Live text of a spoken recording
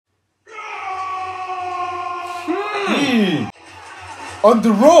On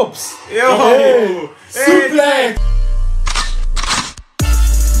the ropes. Yo. Hey. Suplex.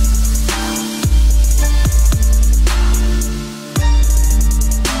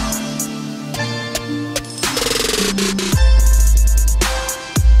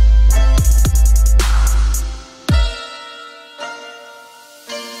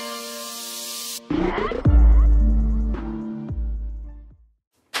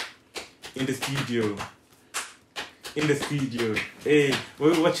 In the studio. Hey,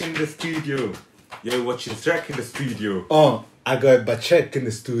 we're watching the studio. You're watching Shrek in the studio. Oh, I got a check in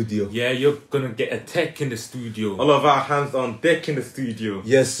the studio. Yeah, you're gonna get a tech in the studio. All of our hands on deck in the studio.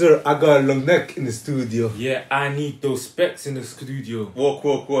 Yes, sir. I got a long neck in the studio. Yeah, I need those specs in the studio. Walk.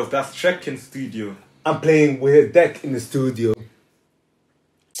 That's Shrek in the studio. I'm playing with a deck in the studio.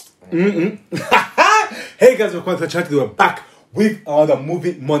 Hey guys, welcome to the channel. We're back with another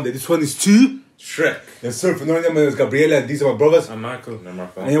movie Monday. This one is Shrek. Yes, sir. For knowing them, my name is Gabriele and these are my brothers. I'm Michael. I'm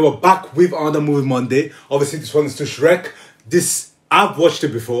Raphael. And we're back with another movie Monday. Obviously, this one is Shrek. I've watched it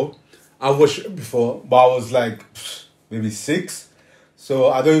before. But I was like maybe 6.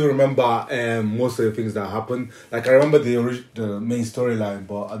 So I don't even remember most of the things that happened. Like I remember the main storyline,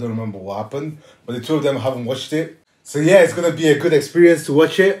 but I don't remember what happened. But the two of them haven't watched it. So yeah, it's gonna be a good experience to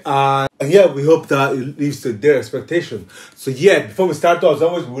watch it, and yeah, we hope that it leads to their expectation. So yeah, before we start, as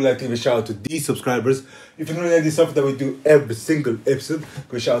always, we would like to give a shout out to these subscribers. If you're not this stuff that we do every single episode,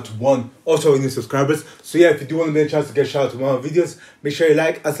 give a shout out to one, also our new subscribers. So yeah, if you do want to get a chance to get a shout out to one of our videos, make sure you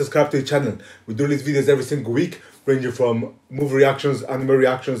like and subscribe to the channel. We do these videos every single week, ranging from movie reactions,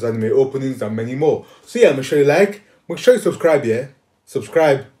 anime openings, and many more. So yeah, make sure you like, make sure you subscribe. Yeah,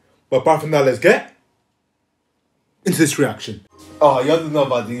 subscribe. But apart from that, let's get into this reaction. Oh, y'all don't know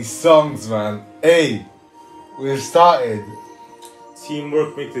about these songs, man. Hey, we've started.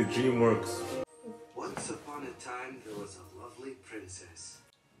 Teamwork makes the dream works. Once upon a time, there was a lovely princess.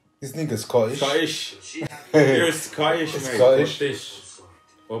 This nigga's Scottish. You're Scottish, mate. Scottish.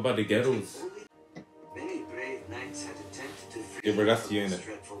 What about the girls? Many brave knights had attempted to free Yeah, but that's you, innit?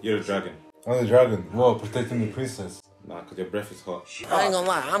 You're a dragon. I'm the dragon. Whoa, protecting the princess. Nah, because your breath is hot. I ain't gonna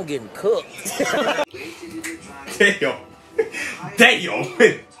lie, I'm getting cooked. Damn.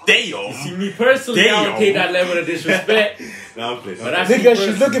 You see, me personally, I don't take that level of disrespect. Nah, I'm playing. Nigga,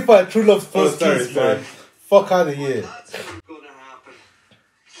 she's looking for a true love first kiss, man. Fuck out of here.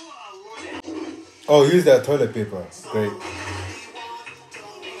 Oh, use that toilet paper. Great.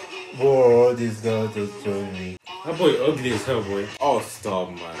 Whoa, this girl just joined me. That boy ugly as hell, boy. Oh, stop,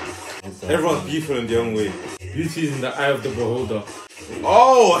 man. Everyone's beautiful in their own way. Beauty is in the eye of the beholder.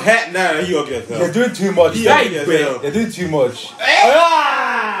 Oh, heck nah, you ugly as hell. You're doing too much. You're doing too much.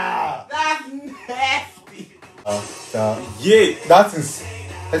 Ah! That's nasty. Yeah. That's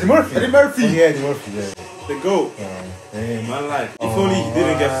Eddie Murphy. Eddie Murphy. Oh, yeah, Eddie Murphy, yeah. The GOAT. Man, like, if only he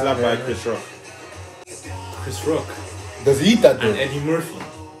didn't get slapped by Chris Rock. Chris Rock. Does he eat that though? And Eddie Murphy.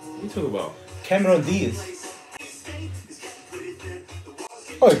 What are you talking about? Cameron Diaz.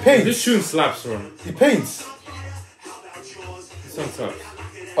 Oh, he paints. This tune slaps, bro. He paints. This song slaps.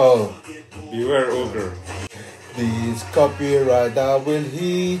 Oh. Beware, ogre. This copyright that will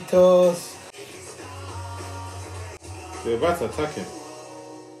hit us. They're about to attack him.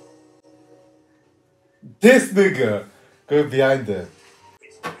 This nigga. Go behind there.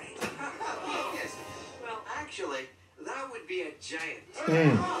 Yes. Well, actually, that would be a giant.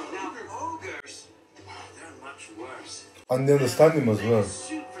 Now, ogres, they're much worse. And they understand him as well.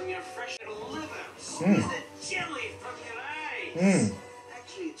 Soup from your fresh liver. Squeeze the jelly from your eyes.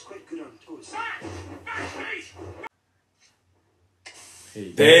 Actually, it's quite good on toast.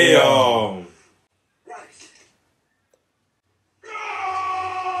 Hey, damn.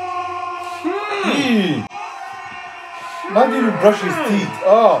 Not even brush his teeth.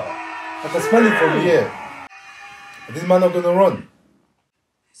 Oh, I can smell it from here. This man not gonna run.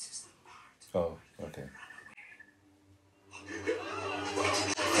 Oh, okay.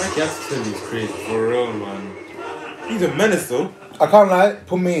 That Gaston is crazy, for real, man. He's a menace, though. I can't lie.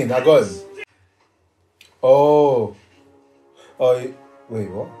 Put me in. I got him. Oh. Oh, wait,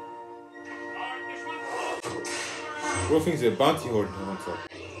 what? Bro thinks a bounty hunter.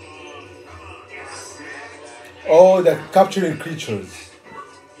 Oh, they're capturing creatures.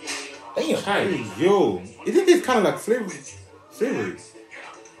 Damn. Hey, yo. Isn't this kind of like slavery?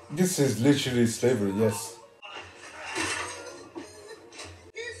 This is literally slavery, yes.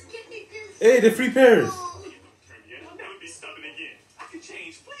 Hey, the free pairs.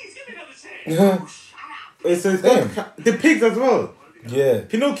 Wait, so it's got the pigs as well. Yeah.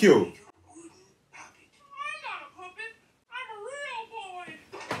 Pinocchio.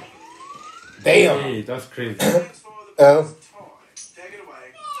 Damn. Hey, that's crazy. Take it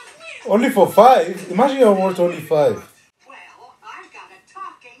away. Only for 5? Imagine you're worth only 5. Well, I've got a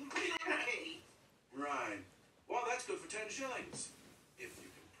talking monkey. Right. Well, that's good for 10 shillings. If you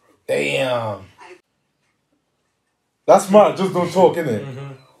can prove. Damn. That's smart, just don't talk, innit?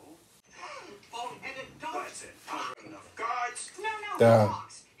 Bald-headed dog. That's it. I've read enough guards. No, Damn. he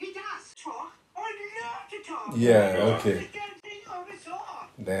talks. He does talk. I'd love to talk. Yeah, okay. The damn thing oversaw.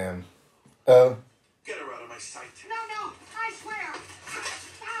 Damn. Get her out of my sight. No, I swear.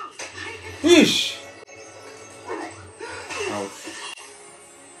 Yeesh. Ouch.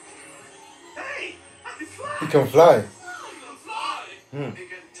 Hey, I can fly. He can fly. He can fly. He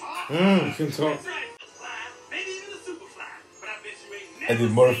can talk. You can talk. That's right. Fly. Maybe even a super fly. But I bet you ain't never Eddie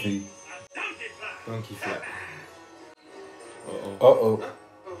Murphy. seen a donkey fly. Donkey flap. Uh-oh.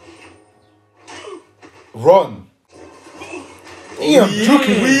 Run. Damn,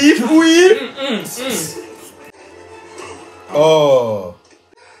 joking. Weave. Oh.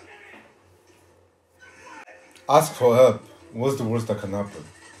 Ask for help. What's the worst that can happen?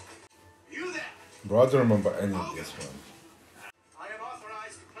 You there. Bro, I don't remember any of this one. I am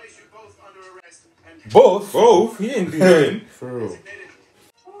authorized to place you both under arrest and Both? Both? He ain't do nothing. For real. designated.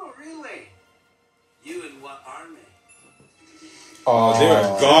 Oh, really? You in what army? Oh, They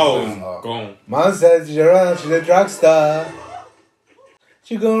were gone. Gone. Man said she run to the drugstore.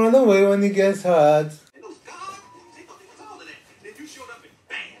 She gonna run away when it gets hot. And those guards, they thought they was all of that. Then you showed up and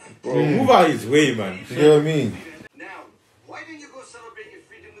bam. Bro, move out his way, man. You know what I mean? Now, why don't you go celebrate your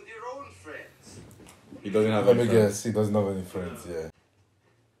freedom with your own friends? He doesn't have Let me any friends. guess, he doesn't have any friends, yeah.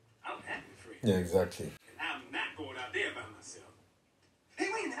 I'm happy free. Yeah, exactly. And I'm not going out there by myself. Hey,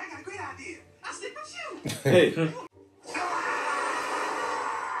 wait a minute, I got a great idea. I'll stick with you. Hey.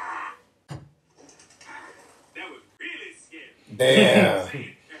 That was really scary. Damn. If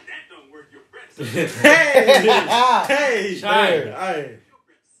that don't work, your breath Hey, shine. Aye.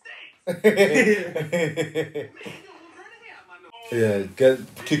 Yeah,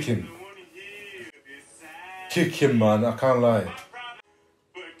 kick him. Kick him, man, I can't lie.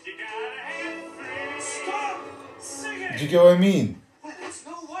 Do you get what I mean? Well, it's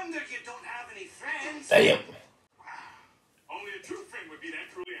no wonder you don't have any friends. Damn. Only a true friend would be that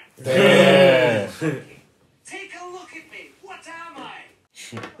truly honest. Damn. Take a look at me. What am I?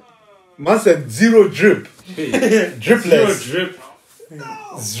 Man said 0 drip. Zero Dripless. drip. No,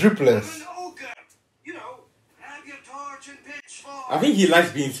 Dripless. I'm an ogre. You know, have your torch and pitchfork. I think he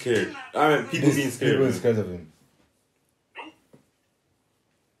likes being scared. I mean, people being scared. People are scared of him.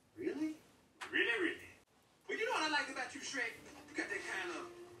 Really? Really? Well, you know what I like about you, Shrek? You got that kind of,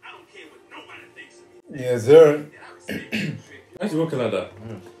 I don't care what nobody thinks of me. Yes, sir. And I respect you, Shrek. Why is he walking like that?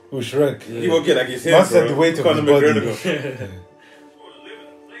 Who, Shrek? He walking like he's Man said the weight of his body. You want to live in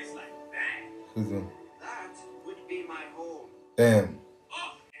a place like that? Who's that? That would be my home. Damn.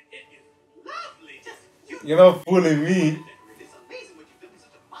 Oh, and it is lovely. Just you. You're not fooling me. It's amazing what you've done with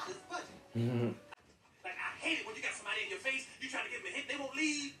such a modest budget. Like, I hate it when you got somebody in your face, you trying to give them a hit, they won't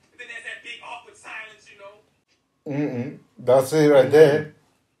leave, and then there's that big awkward silence, you know. That's it right there.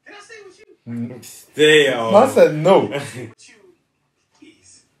 Can I stay with you? Stay Man on. said no. With you,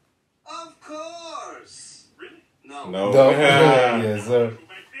 please. Of course. Really? No. No. No. Yes, sir.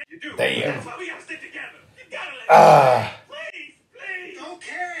 You do. Damn. That's why we gotta stick together. You gotta let Ah. Please.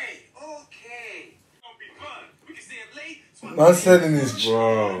 Okay. Gonna be fun. We can stay up late. swap Man said in his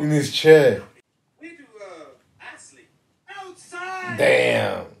Bro. chair. We do, I sleep. Outside.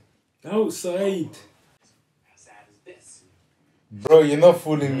 Damn. Outside. Outside is best. Bro, you're not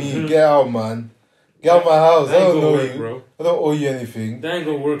fooling me. Get out, man. Get out my house. I That ain't don't gonna know work, you. bro. I don't owe you anything. That ain't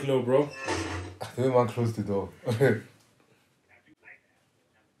gonna work, little bro. The way man closed the door. How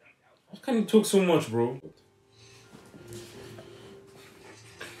can you talk so much, bro?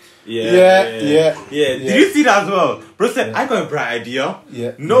 Yeah. Did you see that as well? Bro said, I got a bright idea.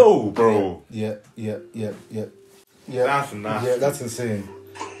 Yeah. No, bro. Yeah. That's nasty. Yeah, that's insane.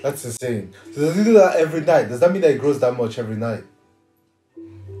 That's insane. So does he do that every night? Does that mean that it grows that much every night?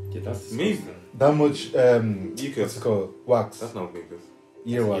 Yeah, that's amazing. That much Mucus. what's it called? Wax. That's not mucus.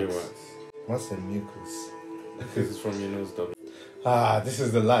 Earwax. Earwax. What's the mucus? This is from your nose, dog. Ah, this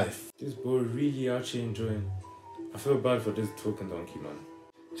is the life. This boy really actually enjoying. I feel bad for this token donkey, man.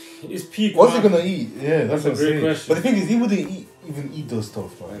 It's peak. What's he man. gonna eat? Yeah, that's That's a great insane. question. But the thing is, he wouldn't even eat those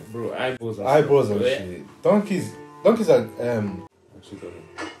stuff, man. Like, bro, eyebrows and Eyebrows stuff. and Yeah. shit. Donkeys are Actually, don't know.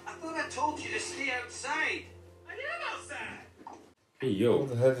 I thought I told you to stay outside. I am outside. Hey, yo. What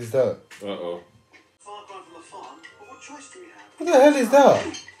the hell is that? Uh-oh. Far gone from the farm, but what choice do we have? What the hell is that?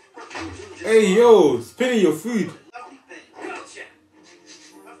 Hey, yo. Spinning your food. Lovely thing. Gotcha.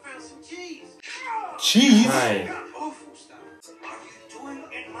 I found some cheese. Cheese? Hi. Oof.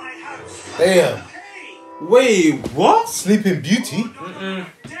 Damn. Wait, what? Sleeping Beauty?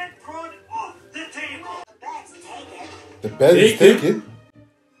 Dead prod off the table. The bed is taken.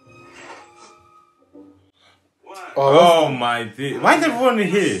 Oh my day. Why is everyone in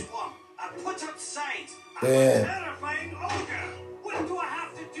here? I put up signs. Damn. Terrifying ogre. What do I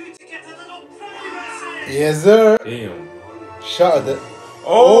have to do to get a little privacy? Yes, sir. Damn. Shot at the.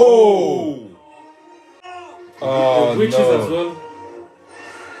 Oh! Oh, Witches no. as well.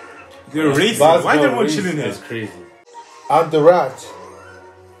 They're racist. Bad Why is girl everyone racist. chilling here? That's crazy. And the rat.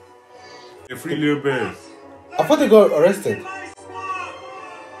 The three little bears. I thought they got arrested.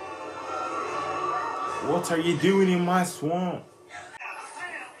 What are you doing in my swamp?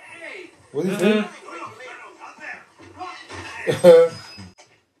 What is it?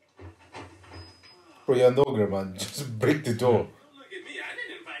 Bro, you're an ogre, man. Just break the door. Look at me, I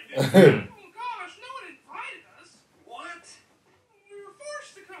didn't invite them. Oh gosh, no one invited us. What? We were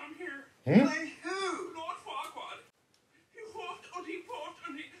forced to come here. By who? Lord Farquaad. He walked on, he walked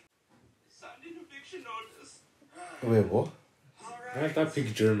on, he signed an eviction notice. Wait, what? Why that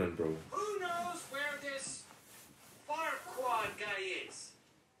big German, bro? Who knows where this Farquaad guy is?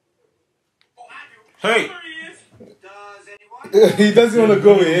 Oh, I do. Hey! There he is. Does anyone? He doesn't want to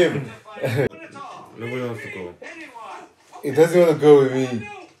go with him. Nobody wants to go. Anyone? He doesn't want to go with me.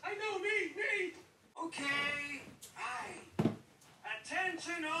 I know, me. Okay, right.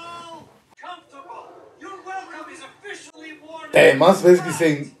 Attention all. Comfortable. Your welcome is officially warm. Damn, man's basically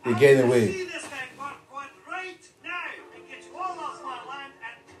saying they're getting away. See this guy Farquaad right now and get you all off my land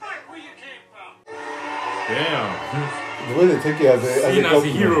and back where you came from. Damn. The way they take it as a Seen as a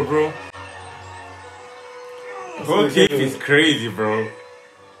compliment. hero, bro. Whole kick is crazy, bro.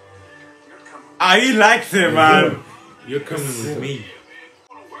 Ah, he likes it, man. You're coming with me.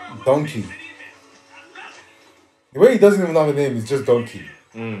 Donkey. The way he doesn't even have a name is just Donkey.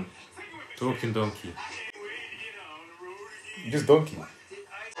 Talking donkey. Just Donkey.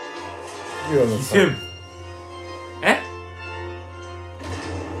 You don't It's understand. him. Eh?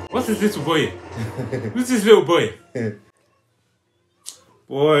 What's this little boy? Who's this little boy?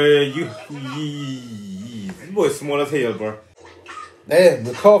 Boy, this boy's small as hell, bro. Damn,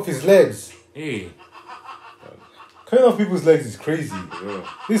 they cut off his legs. Hey. Cutting off people's legs is crazy. Yeah.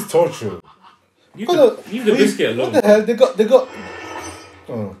 This is torture. Leave What the biscuit alone. What the hell?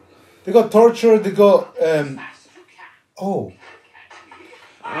 They got torture. They got oh.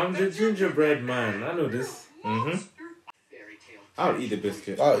 I'm the gingerbread man. I know this. I'll eat the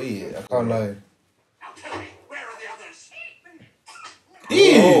biscuit. I'll eat it. I can't lie. Now tell me, where are the others?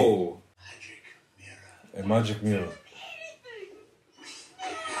 Oh! A magic mirror.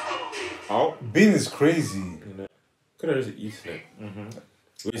 Oh. Bean is crazy. Could have just eaten it.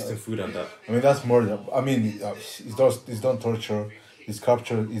 Wasting food on that. I mean, that's murder. I mean, he's done torture. He's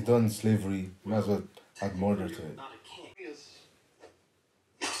captured. He's done slavery. Might as well add murder to it.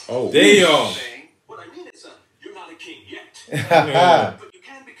 Oh. Damn! What I mean is, you're not a king yet. Yeah. But you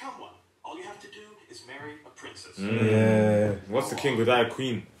can become one. All you have to do is marry a princess. Yeah. What's the king without a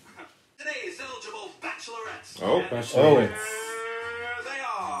queen? Today's eligible bachelorettes. Oh. Oh. There they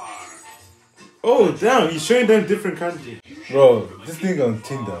are. Oh, damn, he's showing them different countries. Bro, this thing on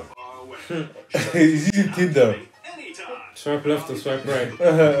Tinder. He's using Tinder. Anytime. Swipe left or swipe right.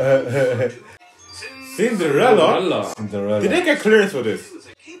 Cinderella? Cinderella. Did they get clearance for this? She was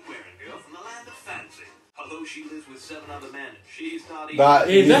a cape-wearing girl from the land of fancy. Although she lives with 7 other men, she's not even. That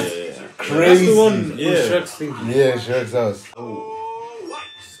Hey, is that's crazy. the one Yeah. with Shrek's thingy. Yeah, Shrek's house. Oh,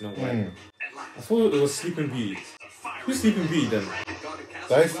 white. Snow White. And I thought it was Sleeping Beauty. Who's Sleeping Beauty then?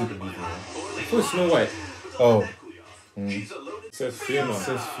 That is stupid. I thought it was Snow White. Oh. she's a loaded Says Fiona. It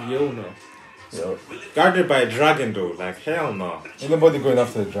says Fiona. Yo. Guarded by a dragon, though. Like, hell no. Ain't nobody going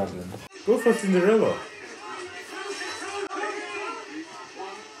after the dragon. Go for Cinderella.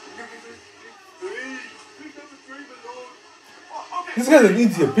 This guy's an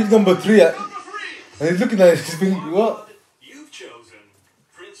idiot. Pick number 3. And he's looking at it. He's being, what? You've chosen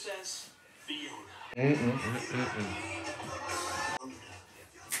Princess Fiona.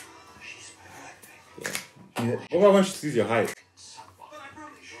 Yeah. What about when she sees your height?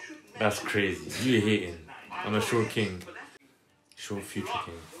 That's crazy. You hating on a short king. Short future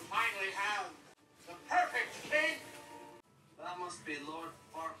king. Finally have the perfect king. That must be Lord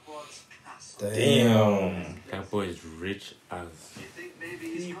Farquaad's castle. Damn. That boy is rich as. You think maybe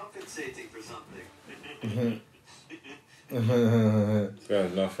he's compensating for something? Did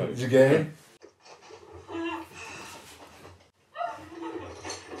That's not funny. you get him?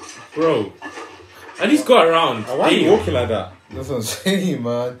 Bro. At least go around. Why are you Damn. walking like that? That's what I'm saying,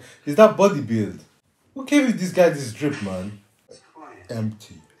 man. Is that body build? Who gave this guy this drip, man? Quiet.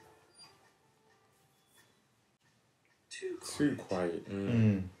 Empty. Too quiet.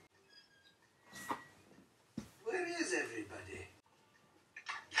 Where is everybody?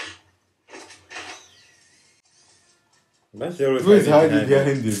 That's the always Who's hiding hiding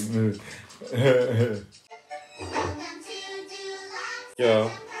behind him? Yeah.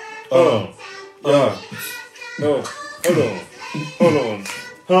 Hold on. Yeah. No. Hold on. Hold on.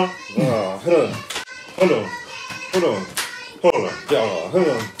 Huh? Hold on. Hold on. Hold on. Hold on. Yeah. Hold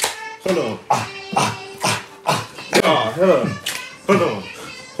on. Hold on. Yeah. Hold on. Hold on.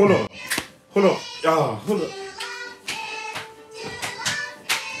 Hold on. Hold on. Yeah. Hold on.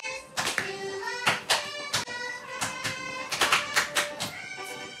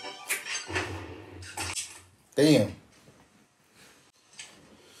 Damn.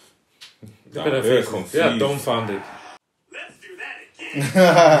 Look at her Very face. confused. Yeah, dumbfounded. Let's do that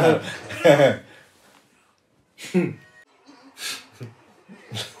again.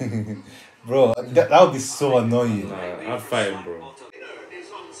 Bro, that would be so annoying. I'd fight him, bro. Is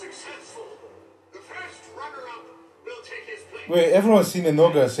unsuccessful. The first runner-up will take his place. Wait, everyone's seen an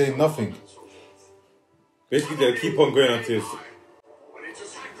ogre saying nothing. Basically, they'll keep on going until it's... When it's a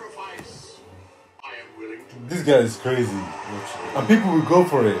sacrifice, I am willing to. This guy is crazy. And people will go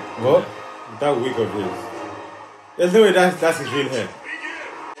for it. What? That wig of his. There's no way that's his real hair.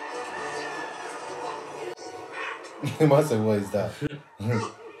 He must say, what is that? It's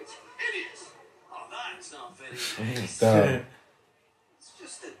hideous. Oh, that's not very nice. Damn. It's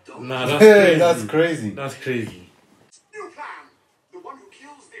just a dog. Nah, that's crazy. That's crazy. That's crazy. New plan. The one who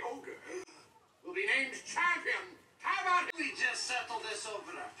kills the ogre will be named champion. How about we just settle this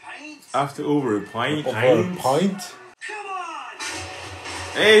over a pint? After over a pint. Over a pint? Come on!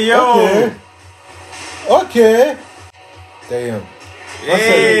 Hey, yo! Okay. Damn.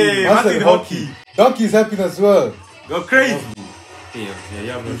 Hey, That's Martin like Hockey. Donkey's helping as well. Go crazy. Yeah, you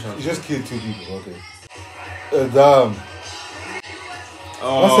have no You chance. just killed 2 people. Okay. Damn.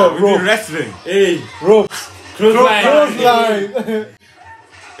 Oh, What's that we rope? do wrestling. Hey, Ropes. clothesline. Clothesline.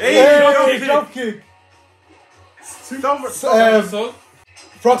 Hey, Drop kick. Stop. So,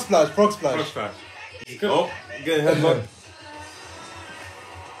 Frog splash. Frog splash. cross flash. Oh, get a headbutt.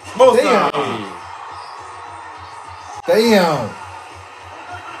 Most Damn. Damn.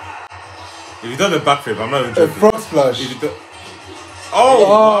 If you done the backflip, I'm not even A joking. frog splash. If you do... Oh,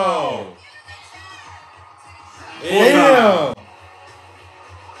 wow. Damn.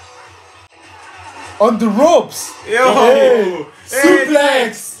 On the ropes. Yo. Hey.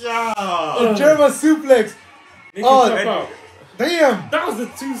 Suplex. Yeah. A German suplex. Make Oh, it tap out. Damn. That was the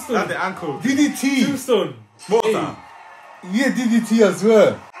tombstone. That's the ankle. DDT. Tombstone. Water. Yeah, DDT as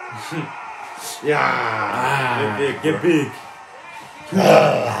well. Yeah. Get big.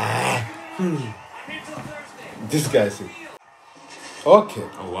 This guy's it. Okay.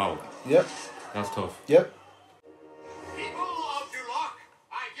 Oh wow, Yep. that's tough. Yep. People of Duloc,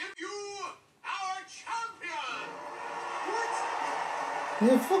 I give you our champion! What?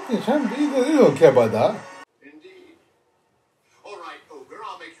 Yeah, fucking champion. You don't care about that. Indeed. Alright, ogre,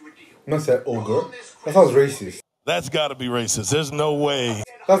 I'll make you a deal. Not say ogre. That sounds racist. That's got to be racist. There's no way.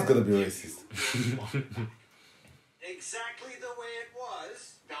 That's gonna be racist. Exactly the way it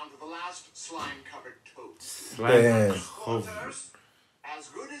was, down to the last slime-covered toad. Damn. Quarters, as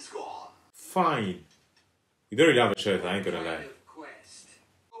good as gone. Fine. You don't really have a choice, I ain't gonna lie. Quest.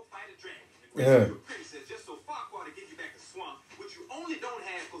 Go fight a dragon. Yeah. Your princess just so Farquaad to get you back to swamp, which you only don't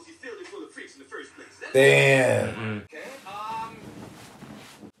have because you filled it full of freaks in the first place. That's Damn. okay.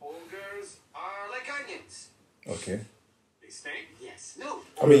 Ogres are like onions. Okay. They stink? Yes. No.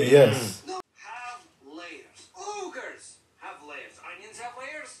 I mean, yes. No. Have layers. Ogres have layers. Onions have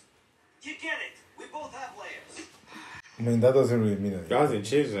layers. You get it. We both have layers. I mean, that doesn't really mean That anything. hasn't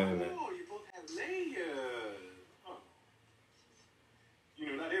changed anything. Oh, you both have layers. Oh. You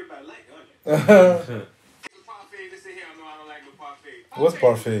know, not everybody like onions. Parfait, just say here, I know I don't like no parfait. What's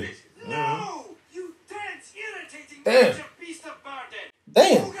parfait? No! You dense, irritating Damn. beast of burden.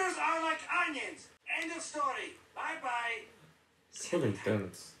 Damn. Ogres are like onions. End of story. Bye-bye. So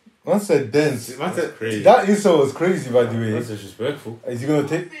intense. Man said dense. That's crazy. That insult was crazy, by the way. That's disrespectful. Is he gonna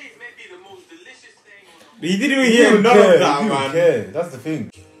take? Parfait may be the most delicious thing on He didn't even He hear don't none care. of that, He don't man. care. That's the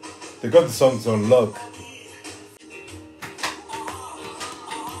thing. They got the songs on lock.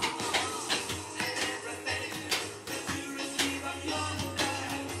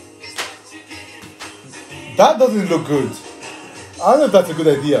 That doesn't look good. I don't know if that's a good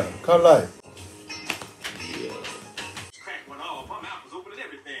idea. Can't lie. crack went off. My mouth was open and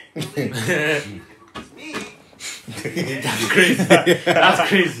everything. Me? That's crazy. That's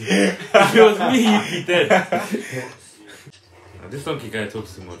crazy. If it was me, he'd be dead. Nah, this donkey guy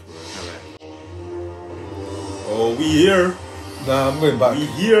talks too much, bro. I like. Oh, we here. Nah, I'm going back. We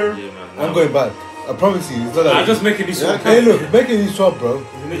here. Yeah, man. I'm going back. I promise you. It's not that I'm just making this one. Hey, look, making this swap, bro. Look,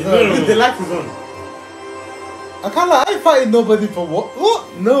 the light is on. I can't lie. I ain't fighting nobody for what?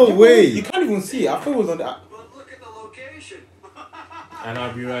 What? No way. You can't even see it. I thought it was on the. But look at the location. And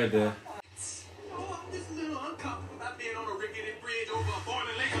I'll be right there. Oh, I'm just a little uncomfortable about being on a rickety bridge over a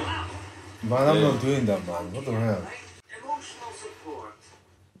boiling lake of lava. Man, I'm not doing that, man. What the hell? Emotional support.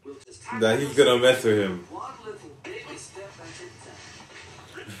 We'll just tackle That he's gonna mess with him. one little baby step at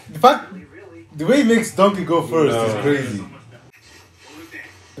a time. The fact, the way he makes Donkey go first No. is crazy.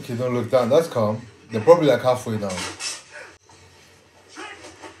 Okay, don't look down. That's calm. They're probably like halfway down.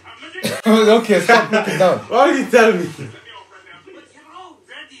 Okay, stop looking down. Why did you tell me? But you're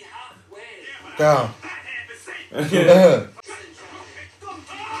already halfway. Down. Don't do that.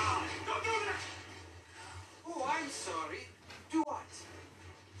 Oh, I'm sorry. Do what?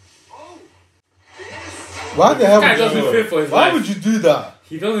 Oh, this. Why the hell Guy would doesn't you? fit for his Why life. would you do that?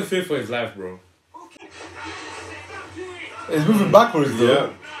 He doesn't fit for his life, bro. Okay. Stop doing it. It's moving backwards though. Yeah.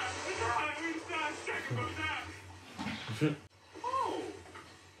 Oh.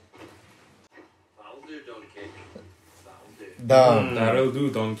 That'll do, donkey. That'll do. Down. That'll do,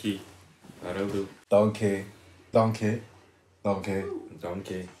 donkey. That'll do. Donkey. Donkey. Donkey.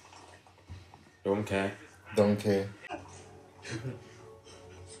 Donkey. Don't care. Donkey.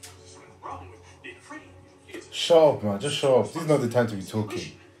 Wrong with being afraid. Shut up, man. Just shut up. This is not the time to be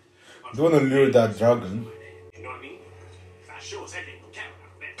talking. Don't want to lure that dragon. You know what I mean? I sure as heck ain't no camera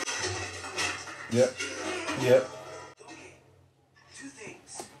out there. Yep. Yep. Okay. Two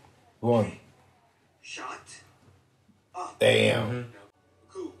things. One. Shot. Up. Damn.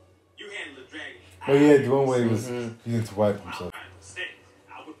 Cool. You handle the dragon. Oh yeah, the one where he was using to wipe himself. I understand.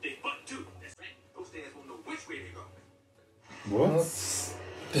 I'll whip their butt too. That's right. Those stairs won't know which way to go. What?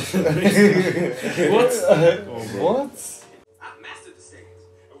 What? What? I've mastered the stairs.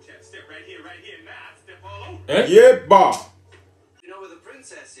 Okay, I step right here, now. I step all over. Eh? Yeah, bah. You know where the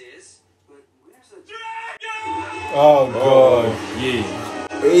princess is, but where's the dragon? Oh god. Oh, yeah.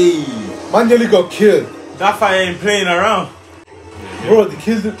 Hey. Man nearly got killed. That fire ain't playing around. Bro, the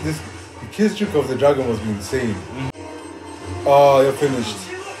kill streak of the dragon must be insane. Oh, you're finished.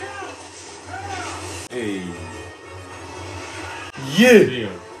 Hey. Yeah.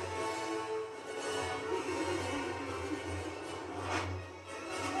 Damn.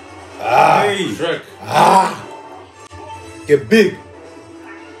 Hey. Shrek. Get big.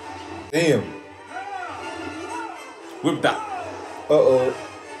 Damn. Whip that. Uh-oh.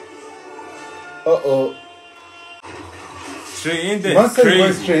 Uh-oh. Straight in there. Man said he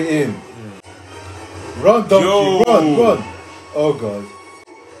went Crazy. straight in. Run, donkey. Yo. Run. Oh god.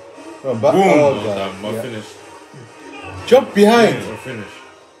 Run back. Boom. Oh Oh, god. damn. I'm Yeah. finished. Jump behind. We're finished.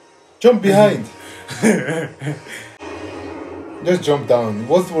 Jump behind. Just jump down.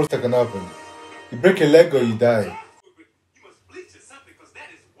 What's the worst that can happen? You break your leg or you die. You must bleach or something, because that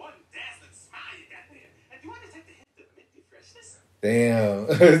is one dazzling smile you got there. And do I detect a hint of minty freshness? Damn.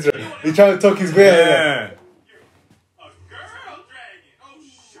 He's trying to talk his way out of that. Yeah. A girl dragon. Oh,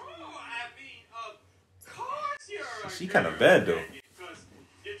 sure. I mean, of course you're a She kind of bad though. because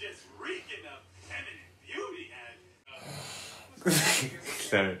you're just reeking of feminine beauty and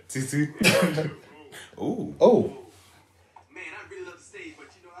Sorry. Tutu. Ooh. Oh. man, I really love the stage, but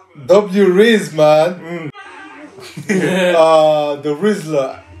you know I'm a W Riz, man. The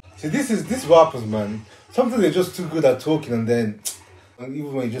Rizzler. See, this is what happens, man. Sometimes they're just too good at talking, and then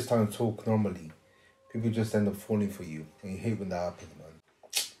even when you just trying to talk normally, people just end up falling for you, and you hate when that happens,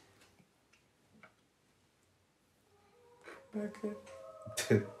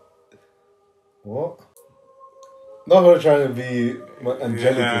 man. What? Not her trying to be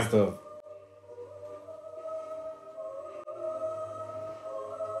angelic Yeah. and stuff.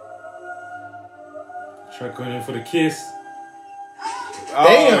 Shrek going in for the kiss.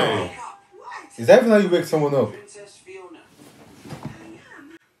 Damn! what? Is that even how you wake someone up? Princess Fiona.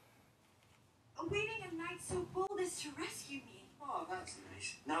 Awaiting a knight so bold as to rescue me. Oh, that's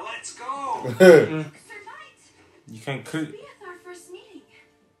nice. Now let's go. Sir Knight, You can cook. be at our first meeting.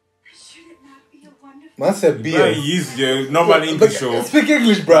 Should it not be a wonderful... Man said You beer. use your normal English show. Speak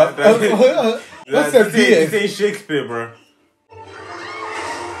English, bro. Man said beer. This ain't Shakespeare, bro.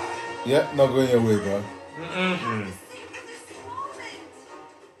 Yeah, not going your way, bro. Sing for this moment.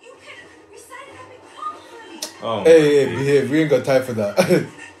 You can recite it up confidently. Oh. Hey, behave. We ain't got time for that.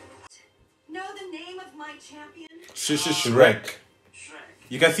 Know the name of my champion? Shrek. Shrek.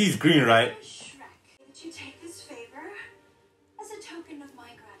 You can see he's green, right? Shrek. Would you take this favor as a token of my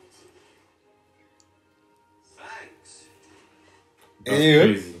gratitude? Thanks. That's Ew.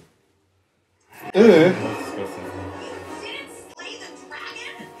 crazy. Ew. That's disgusting.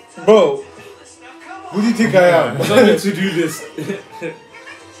 Bro, who do you think I am? It's not meant to do this.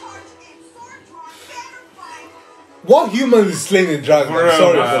 What human is slaying a dragon? I'm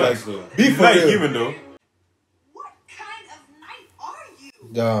sorry, but like, be He's for not real. human though. What kind of knight are you?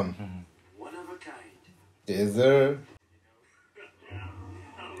 Damn. One of a kind. Is there?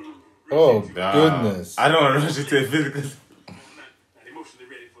 Oh, goodness. I don't want to rush into it physical. Not emotionally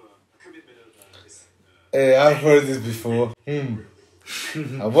ready for a commitment of this. Hey, I've heard this before.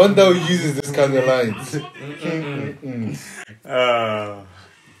 I wonder who uses this kind of lines.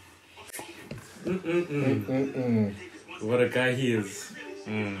 What a guy he is.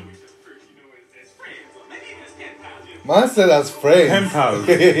 Man said as friends. Pen pals.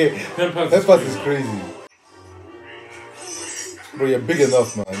 Pen pals That part is crazy. Bro, you're big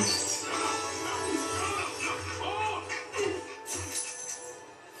enough, man.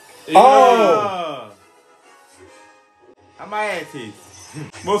 Oh! Am I at it?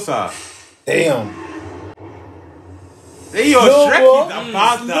 Mosa. Damn. Hey, yo, Slow-mo. Shrek is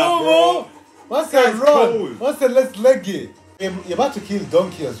about that, bro. Slow-mo. Man said That's run. cold. Man said let's leg it. You're about to kill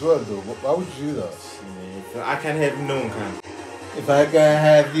Donkey as well, though. Why would you do that? I can have no one can. If I can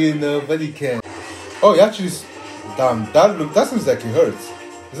have you, nobody can. Oh, you actually... Damn, that seems like it hurts.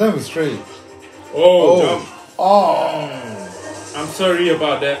 It's not even straight. Oh, Jump. Oh. I'm sorry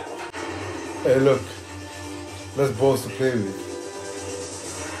about that. Hey, look. Less balls to play with.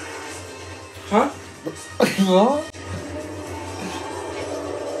 Huh? What?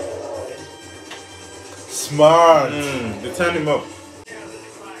 Smart. They turn him up.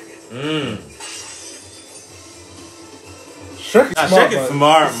 Shrek is smart, Shrek is man.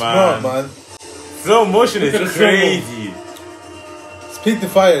 smart, He's man. Smart, man. Slow motion Look at is the crazy. Speed the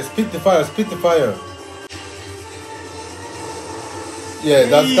fire, speed the fire, speed the fire. Yeah,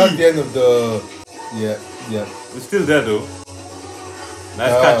 that's the end of the... Yeah. We're still there though.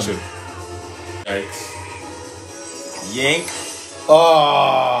 Nice catch up. Yikes. Yank.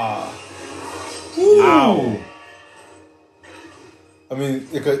 Ah. Ow. I mean,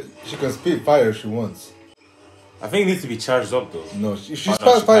 she can speed fire if she wants. I think it needs to be charged up though. No, if she no,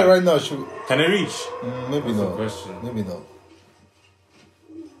 starts she fire can't. right now, she... Can it reach? Maybe That's the not. question. Maybe not.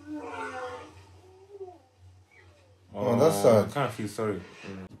 Oh, that's I sad. kind of feel sorry. The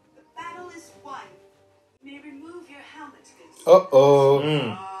battle is won. You may remove your helmet, Vincent. Uh-oh.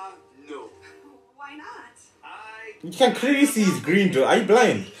 No. Why not? You can clearly see he's green though. Are you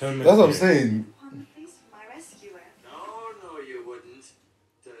blind? That's what I'm saying. On the face of my rescuer. No, you wouldn't.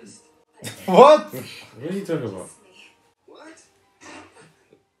 Just. What? What are you talking about? What?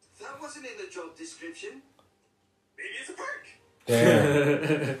 That wasn't in the job description. Maybe it's a perk.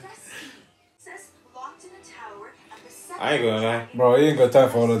 Damn. Says locked in a tower and beset I ain't gonna lie. Bro, he ain't got time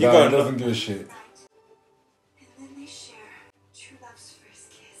for all of You that. got He doesn't give a shit. And then they share true love's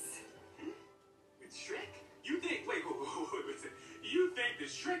first kiss. With Shrek? You think? Wait. You think that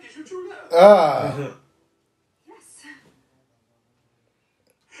Shrek is your true love? Ah. Yes.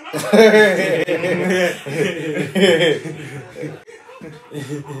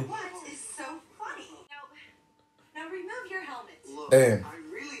 What is so funny? Now remove your helmet. Look, Damn. I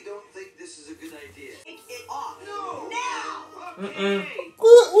really don't think this is a good idea. Take it off. No! Now! Okay!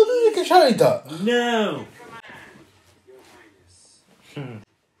 What do you get like that? No. Come on. Your Highness.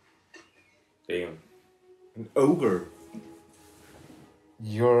 Damn. An ogre.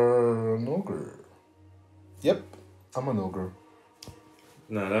 You're an ogre. Yep, I'm an ogre.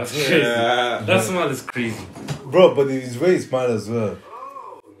 Nah, that's crazy. Yeah. That smile is crazy. Bro, but he's very smart as well.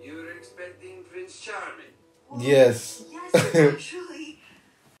 Oh, you were expecting Prince Charming. Yes. Yes, actually.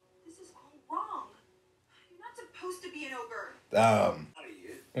 This is all wrong. You're not supposed to be an ogre. Damn. Are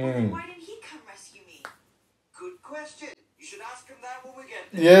you? Why didn't he come rescue me? Good question. You should ask him that when we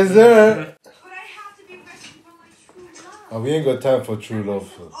get there. Yes, sir. But I have to be rescued from my true love. Oh, we ain't got time for true love.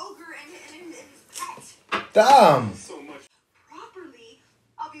 Ogre and his pet. Damn. So much. Properly,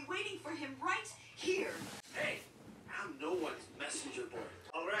 I'll be waiting for him right here. Hey, I'm no one's messenger boy.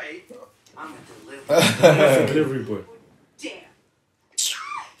 All right. I'm a deliverer. That's a delivery boy. Dare.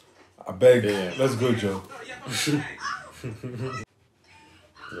 I beg. Yeah. Let's go, Joe.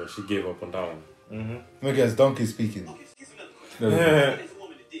 Yeah, she gave up on that one. Let me guess, Donkey speaking. Here's another question. There we go. There's a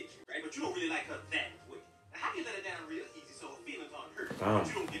woman that ditched you, right? But you don't really like her that way. Now, how do you let her down real easy so her feelings aren't hurt? Damn. But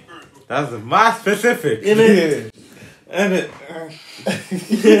you don't get burned through. That's my specific. Yeah. And it.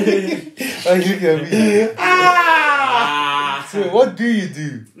 Like, look at me. So, what do you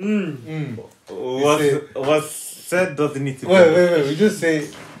do? What's said doesn't need to be. Wait. We just say,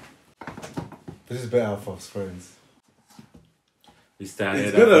 this is better for us friends. We started.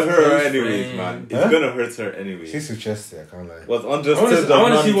 It's gonna as hurt her close anyways, friends. man. It's gonna hurt her anyways. She's too chesty, I can't lie. What's understood I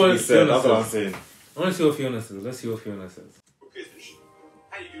wanna does see not what need to be said. Fiona That's what I'm says. saying. I want to see what Fiona says. Let's see what Fiona says.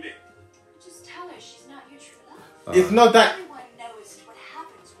 How you do that? Just tell her she's not your true love. It's not that. Everyone knows what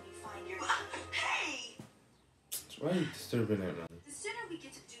happens when you find your. Hey! Why are you disturbing it, man? The sooner we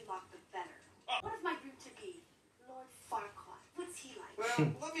get to Duloc, the better. What of my groom to be? Lord Farquaad. What's he like?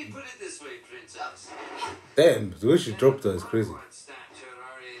 Well, let me put it this way, Princess. Damn, the way she dropped her is crazy. Farquaad's stature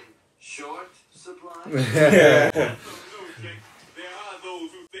are in short supply. There are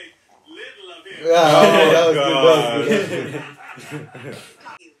those who think little of him. That was good.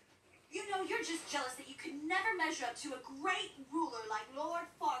 You know, you're just jealous that you can never measure up to a great ruler like Lord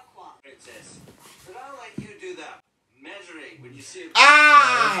Farquaad. Princess, but I'll let you do that. Measuring when you see it.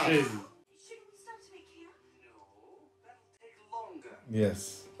 That's crazy. Shouldn't we stop to make camp? No, that'll take longer.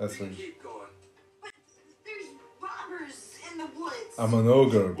 Yes, that's We what. can keep going. But there's robbers in the woods. I'm an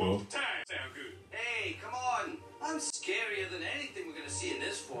ogre, bro. Both times sound good. Hey, come on. I'm scarier than anything we're gonna see in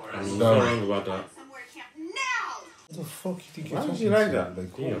this forest. There's nothing wrong about that. Somewhere to camp now. What the fuck you think Why you're would talking you like to? that?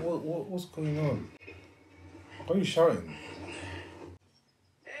 Like, Yeah. what's going on? Why are you shouting?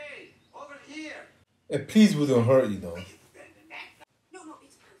 Hey, over here. Please wouldn't hurt you, though. No,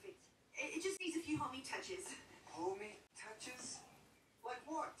 it's perfect. It just needs a few homey touches. Homey touches? Like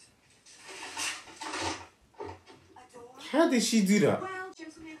what? A door. How did she do that? Well,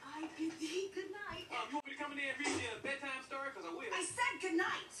 gentlemen, I bid thee good night. You want me to come in there and read you a bedtime story? Because I will. I said good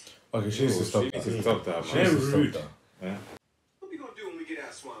night. Okay, she needs to stop She that. needs to stop that, She man. needs to rude. stop that. What we gonna do when we get out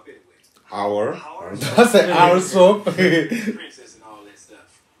of swamp anyway? Hour. That's an hour swap. Princess and all that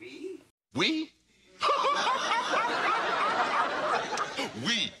stuff. We? We?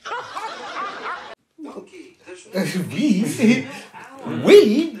 We? Donkey, there's no We? hour.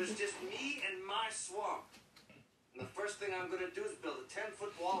 We? There's just me and my swamp. And the first thing I'm gonna do is build a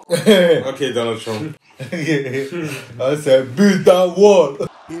 10-foot wall. Okay, Donald Trump. I said, build that wall.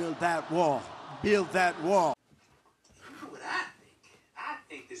 Build that wall. Build that wall. You know what I think? I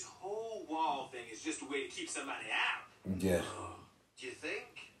think this whole wall thing is just a way to keep somebody out. Yeah. Do you think?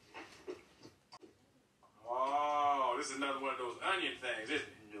 Oh, this is another one of those onion things, isn't it?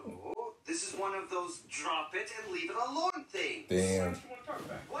 No. This is one of those drop it and leave it alone things. Damn. What you want to talk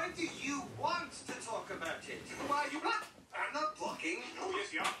about? Why do you want to talk about it? Why you not? I'm not blocking. Oh,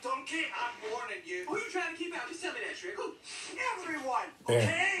 yes, you are. Donkey, I'm warning you. Who are you trying to keep out? Just tell me that, Shrek. Who? Everyone, Damn.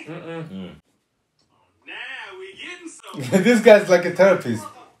 okay? Now we getting somewhere. This guy's like a therapist.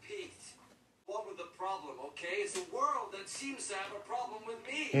 Pete, what was the problem, okay? It's the world that seems to have a problem with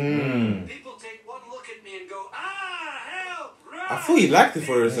me. People take one look at me and go, help, run! I thought he liked it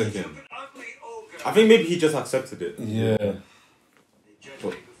for a Stupid, second. ugly ogre. I think maybe he just accepted it. Yeah. They judge me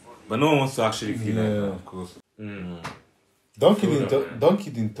before But no one wants to actually feel Yeah, like that. of course. Mm. Donkey True didn't, that, man. Donkey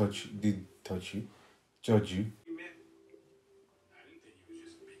didn't touch you, judge you. You met? I didn't think he was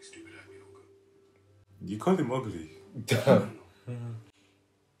just a big, stupid, ugly ogre. You called him ugly. Damn.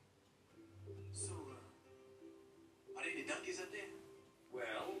 So, are there any donkeys up there?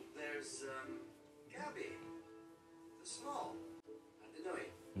 Well, there's, Gabby. The small. I don't know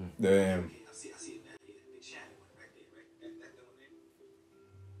him. Damn. Okay, I see it now. Yeah, the big shiny one right there, right? That the one there?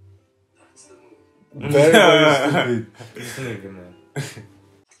 That's the moon. Very, very stupid. This nigga, man.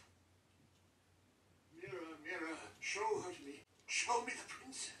 Mirror, mirror, show her to me. Show me the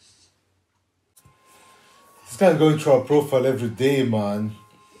princess. This guy's going through our profile every day, man.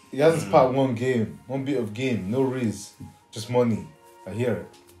 He hasn't sparked one game, one bit of game, no riz, just money. I hear it.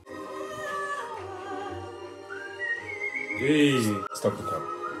 Hey, Stop the car.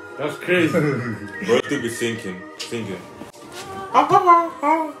 that's crazy. Bro, to be singing.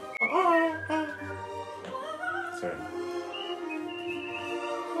 Sorry.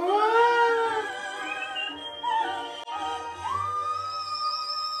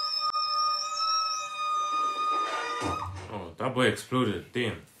 Oh, that boy exploded.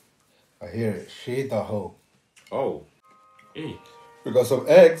 Damn. I hear it. Shade the hoe. Oh. Hey. We got some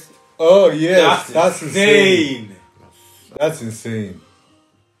eggs. Oh yes, that's insane. insane. That's insane.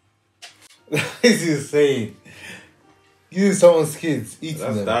 That is insane. Using someone's kids, eating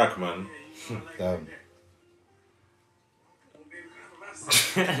That's them. dark, man. Damn.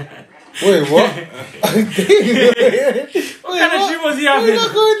 Wait, what? Wait, What kind of shit was he having?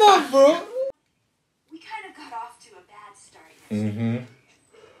 What's going on, bro? We kind of got off to a bad start. Mm-hmm.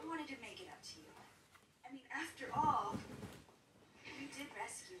 I wanted to make it up to you. I mean, after all, you did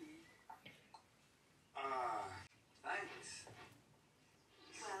rescue me. Thanks.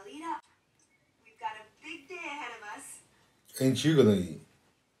 Well, eat up. We've got a big day ahead of us. Ain't you gonna eat?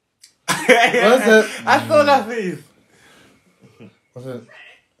 What's that? I saw that face. What's it?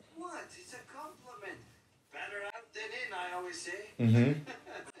 What? It's a compliment. Better out than in, I always say. Mm-hmm.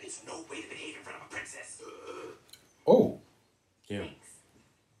 It's no way to behave in front of a princess. Oh. Yeah.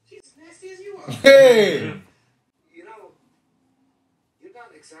 She's as nasty as you are. Hey! You know, you're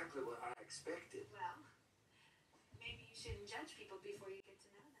not exactly what I expected. Well, maybe you shouldn't judge people before you get to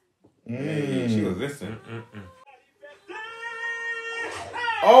know them. Hey, she was listening.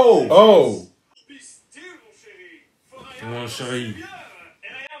 Oh! Oh! Be still, mon chéri. For I Mon am chéri. Savior,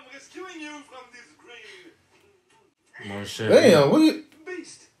 and I am rescuing you from this grave. Mon cher. Damn, what you...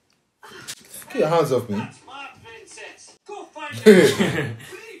 Beast, Get your hands off me. that's my princess. Go find her. Please,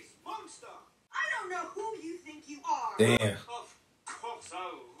 monster. I don't know who you think you are. Damn. Of course,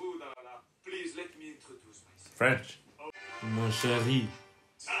 how rude are you. Please let me introduce myself. French. Mon chéri.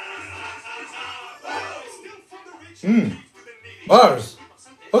 Still from the rich Mm. and give to the needy. Bars.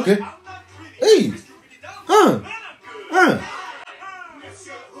 Okay. I'm not greedy. Hey. You really don't. Huh. Man, I'm good. Huh.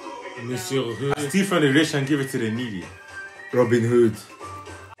 Monsieur Hood. Monsieur Hood. Steal from the rich and give it to the needy. Robin Hood.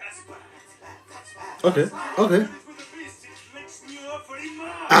 That's bad. That's bad. Okay. Okay. With the beast, it makes me up for him more.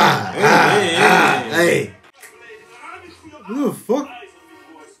 Hey. What the fuck?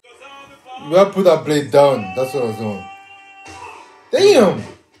 You gotta put that blade down. That's what I was doing. Damn.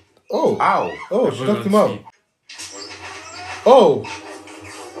 Oh. Ow. Oh, she knocked him out. Oh.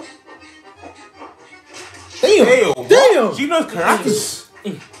 Damn. Damn. She knows karate.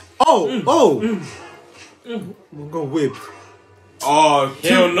 Oh. Oh. I'm gonna whip. Oh,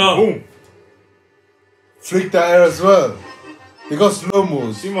 Hell no. Boom. Flick that air as well. They got slow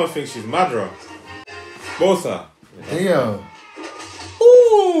mo's. She must think she's Madra. Bosa. Damn.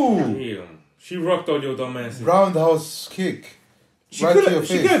 Ooh. Damn. She rocked all your dumb asses. Roundhouse kick. She Right could to your have.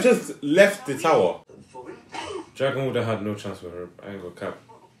 She could have face. just left the tower. Dragon would have had no chance with her. I ain't gonna cap.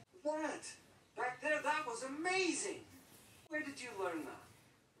 That, back there, that was amazing. Where did you learn that?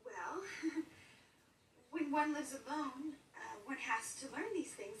 Well, when one lives alone, one has to learn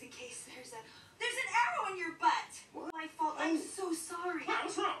these things in case there's an arrow in your butt. My fault. I'm so sorry. Wow,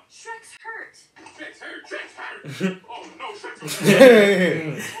 what's wrong? Shrek's hurt. Shrek's hurt. Shrek's hurt. Oh no, Shrek's hurt.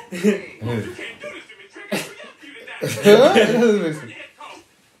 Hey. You can't do this to me, Shrek. I react you to that. Huh? Turn your head cold.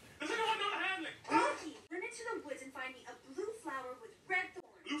 Does anyone know the handling? Donkey, run into the woods and find me a blue flower with red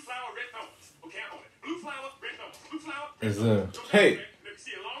thorns. Blue flower, red thorns. Okay, I'm on it. Blue flower, red thorns. Blue flower, red Is thorns. there? Hey. Let me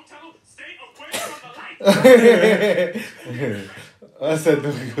see a long tunnel. Stay away from the light. I said no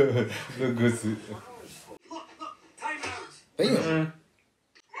good. No good. Look, time out. Damn.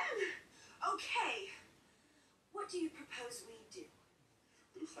 Okay. What do you propose we do?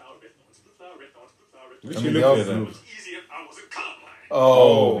 Blue flower, red thorns. Blue flower, red thorns. Blue flower, red Look thorns. at I you mean, looking at y'all them. It was easy if I wasn't colorblind.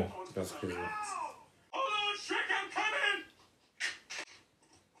 Oh. That's crazy. Hold on, Shrek, I'm coming.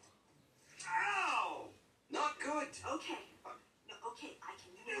 Ow! Not good. Okay. No, okay, I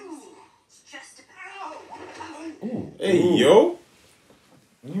can do this. It's just about. Hey, yo.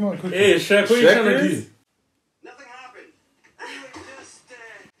 You want cookie? Hey, Shrek, what you Shrek trying to is? do? Nothing happened. You were just,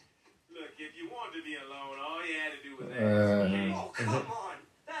 Look, if you wanted to be alone, all you had to do was ask. oh, come on.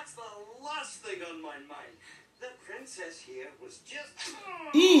 That's the last thing on my mind. The princess here was just...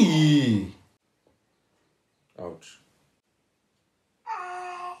 Eee. Ouch.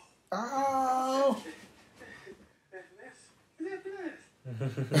 Ow! Ow.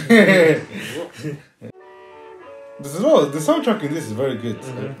 There's a lot. The soundtrack in this is very good.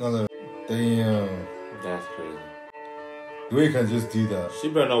 Damn. That's crazy. The way you can just do that. She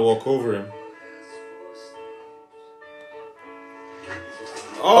better not walk over him.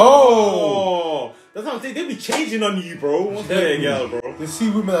 Oh! That's what I'm saying. They be changing on you, bro. What's that, girl, bro? They see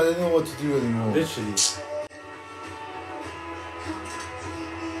women that they don't know what to do anymore. Literally.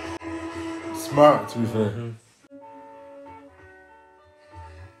 Smart, to be fair.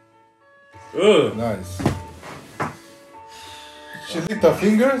 Ugh. Nice. She licked her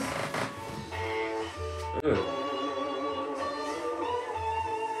fingers. Ugh.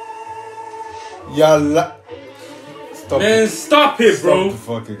 Yalla. Stop Man, it. stop it, Stop bro. the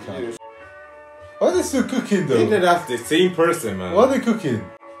fucking cat. Why are they still cooking They though? that's the same person, man. Why are they cooking?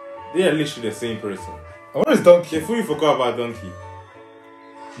 They are literally the same person. And where is Donkey? They fully forgot about Donkey.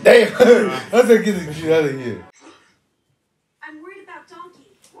 Damn! That's like getting the shit out of here. I'm worried about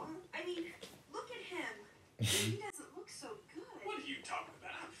Donkey. I mean, look at him. He doesn't look so good. What are you talking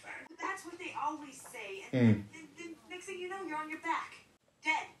about? I'm fine. That's what they always say. And then next thing you know, you're on your back.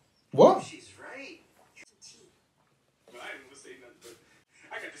 Dead. What? She's right. Tea. Well, I didn't want to say nothing, but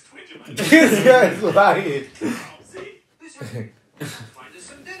I got this twinge in my This guy's lying. Oh, see? Listen, find us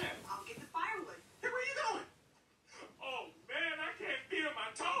some dinner. I'll get the firewood. Hey, where you going? Oh, man, I can't feel my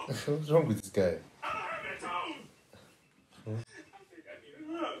toes. What's wrong with this guy? I don't have my toes. I'm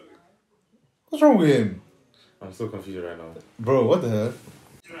What's wrong with him? I'm so confused right now. Bro, what the hell?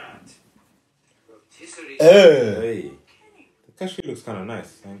 Rotisserie. Hey. The cashew looks kind of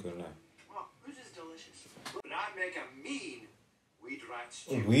nice. I ain't gonna lie. Oh, this is delicious. But I make a mean weed rat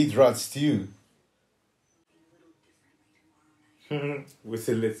stew. Weed rat stew. With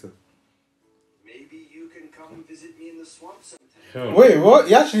a little. Maybe you can come visit me in the swamp sometime. Sure. Wait, what?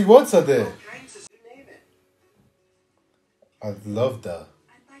 He actually wants her there. All kinds of name it. I love that.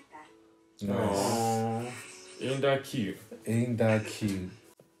 I'd like that. Aww. Ain't that cute? Ain't that cute?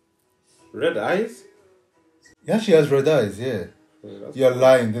 Red eyes? He actually has red eyes, yeah. You're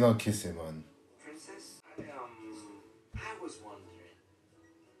lying, they're not kissing, man. Princess, I was wondering,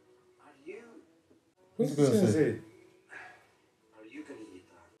 are you What's he gonna say? gonna eat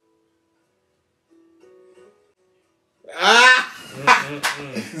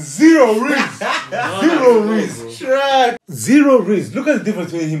that? Zero risk! Zero risk! Shrek! Zero risk! Look at the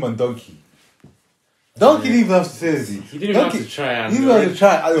difference between him and Donkey. Donkey didn't even have to say anything. He didn't even have to try. He didn't have to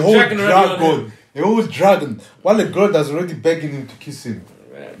try. A whole Dragon already on dragon. A whole dragon. While the girl that's already begging him to kiss him.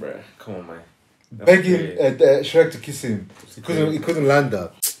 Right, bruh. Come on, man. That's Begging great. Shrek to kiss him. He couldn't land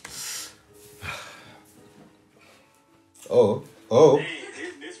that. Oh. Hey,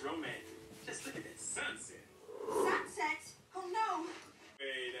 isn't this romantic? Just look at that sunset. Sunset? Oh no.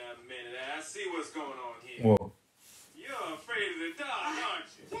 Wait a minute, I see what's going on here. Whoa. You're afraid of the dark,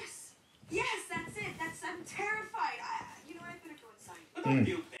 aren't you? Yes. Yes, that's it. I'm terrified. You know what? I better go inside. But don't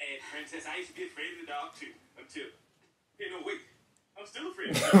feel bad, princess. I used to be afraid of the dark too. Until, hey, no, wait. I'm still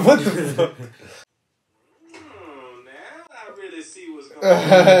afraid of the dark. What the fuck? Now I really see what's going on.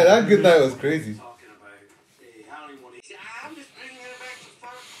 That good night was crazy. Talking about, hey, I don't even want to eat. I'm just bringing her back to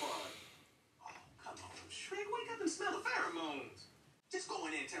Farquaad. Oh, come on, Shrek. Wake up and smell the pheromones. Just go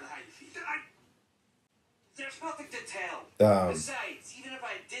in there and tell her how you feel. There's nothing to tell. Damn. Besides, even if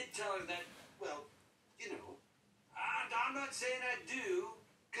I did tell her that, well, you know, I'm not saying I do,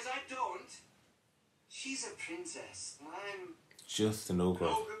 because I don't. She's a princess, and I'm... Just an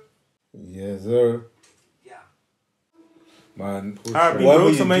ogre. Yes, sir. Yeah. Man, I've been whatever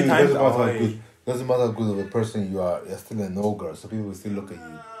broke you so many do, times. doesn't matter how good of a person you are, you're still an ogre, so people will still look at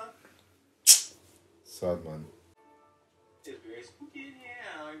you. Sad, man. It's very spooky in here.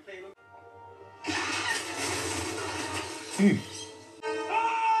 I'm playing with... Phew.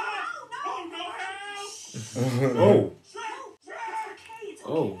 Oh, no, help! Oh. Shrek!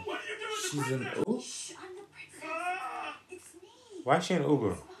 Oh. What are you doing? She's an ogre? Shh, I'm the princess. It's me. Why is she an ogre?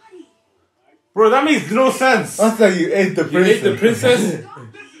 Body. Bro, that makes no sense. That's like you ate the You princess. ate the princess? Listen,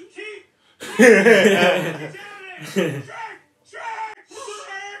 Chief! Shrek! Shrek!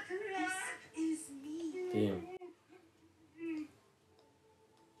 Is me. Damn.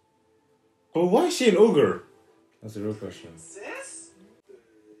 But why is she an ogre? That's the real question. Sis?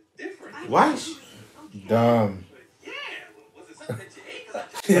 Different. Why is she... Damn. Yeah, well, was it something that you ate? 'Cause I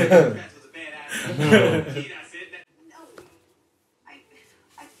just that was a bad idea. Kid, I said that. No.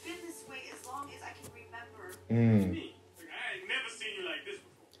 I've been this way as long as I can remember. Me. Like, I ain't never seen you like this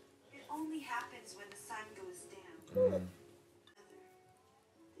before. It only happens when the sun goes down.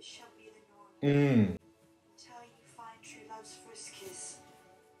 This shall be the norm. Until you find true love's first kiss.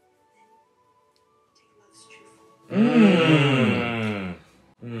 Then take love's true form.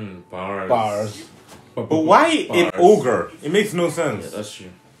 Bars. Bars. But why an Bars. ogre? It makes no sense. Yeah, that's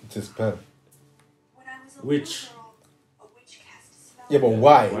true. Just pet. When I was a Which? little girl, a witch cast a spell. Yeah, but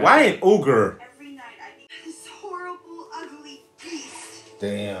why? Why an ogre? Every night I'd be this horrible, ugly beast.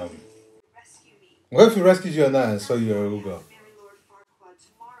 Damn. Rescue me. What if he rescued you at night and saw you were a ogre? Marry Lord Farquaad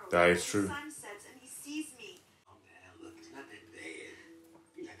tomorrow. That is when true. The sun sets and he sees me. Oh, man, look, it's not that bad.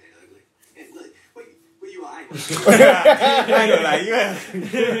 You're not that ugly. And look, where you are? I don't like you.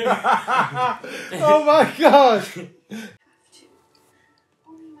 Oh my god! Have to.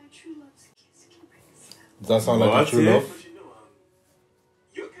 Only my true love's kiss can break the spell. Does that sound like What? a true Yeah. love? But you know,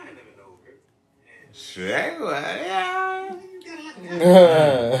 you're kind of an ogre. And Shrek? Yeah. You gotta let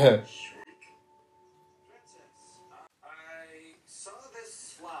Yeah. Shrek. Princess, I saw this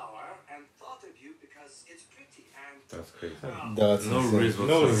flower and thought of you because it's pretty and... That's crazy. That's No insane. risk No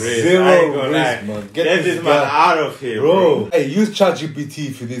whatsoever. risk. Zero I ain't gonna risk, lie. man. Get this man guy- out of here, bro. Bro, hey, use ChatGPT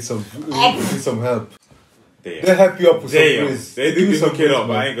if you need some help. Damn. They'll help you up with some Damn. quiz. They do Give me look it quiz, up.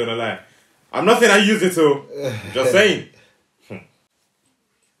 man. I ain't gonna lie. I'm not saying I use it to. Just saying. Who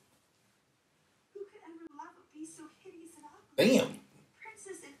could ever love a beast so hideous and ugly? Damn.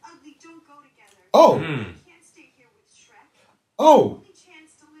 Princess and ugly don't go together. Oh. I can't stay here with Shrek. Oh. The only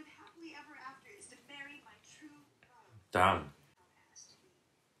chance to live happily ever after is to marry my true love. Damn.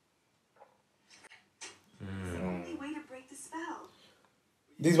 It's the only way to break the spell.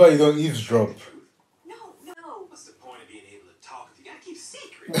 This is why you don't eavesdrop. No. What's the point of being able to talk if you gotta keep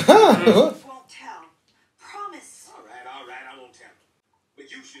secrets? Won't tell. Promise. All right, I won't tell.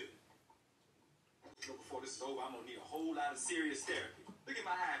 But you should. So before this is over, I'm gonna need a whole lot of serious therapy. Look at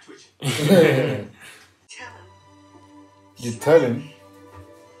my eye twitching. Tell him. You tell him.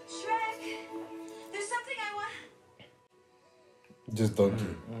 Shrek, there's something I want. Just donkey.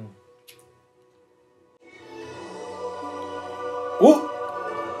 Oh!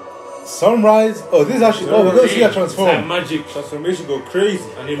 Sunrise. Oh, this is actually. Oh, we're gonna see her It's like transform. magic. Transformation go crazy.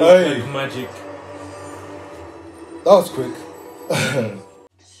 And it looks Hey. like magic. That was quick. Shrek,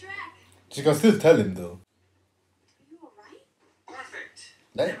 She can still tell him though. are you alright? Perfect.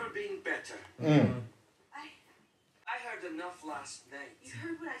 Hey. Never been better. I heard enough last night. You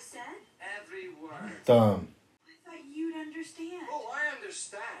heard what I said? Every word. Damn. I thought you'd understand. Oh, I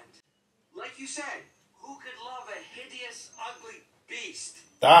understand. Like you said, who could love a hideous, ugly beast?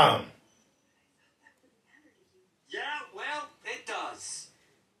 Damn. Yeah, well, it does.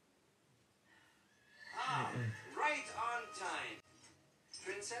 Ah, right on time.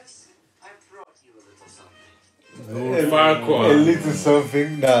 Princess, I brought you a little something. Farquaad. A little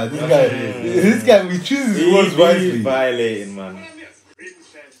something. Nah, this guy, we choose his words wisely. Violating, man.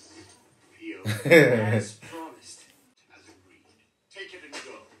 Princess, feel as promised. As agreed. Take it and go.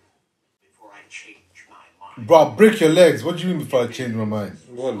 Before I change my mind. Bro, break your legs. What do you mean before I change my mind?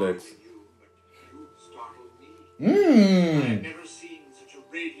 What legs? You startled me. I've never seen such a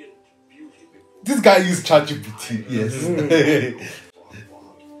radiant beauty before. This guy used ChatGPT. Yes. Lord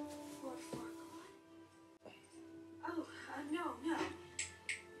Farquaad? Oh, no.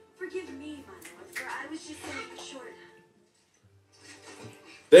 Forgive me, my lord, for I was just saying a short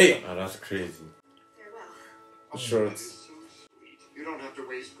Damn. Oh, that's crazy. farewell. Shorts. So sweet. You don't have to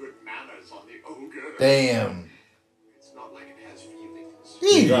waste good manners on the ogre. Damn. It's not like it has feelings.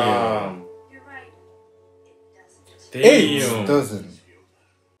 Damn. You're right. It doesn't. Damn. It doesn't.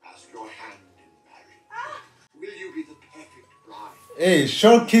 Ask your hand in marriage. Will you be the perfect bride? Hey,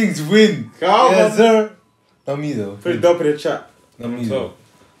 Short Kings win. Come Yes, on. sir. Not me though. Put it up in the chat. Not me though.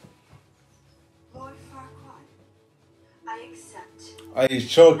 Lord Farquaad, I accept. Hey,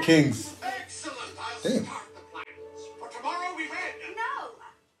 Short Kings. Excellent! I'll Damn. start the plans. For tomorrow we win! No!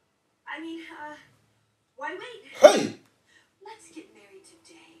 I mean, why wait? Hey. Let's get married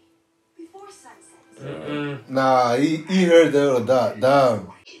today. Before sunset. Nah, he heard that. Damn.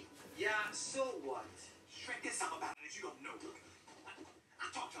 Yeah, so what? Shrek, there's something about it that you don't know. Look, I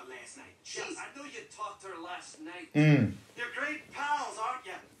talked to her last night. Jeez, I know you talked to her last night. You're great pals, aren't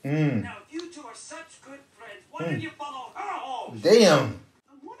you? Now, if you two are such good friends, why don't you follow her home? Damn. I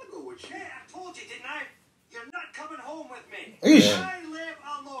want to go with you. Yeah, I told you, didn't I? You're not coming home with me. Eesh. I live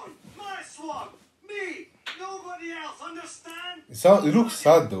alone. My swamp. Me. Nobody else. Understand? It looks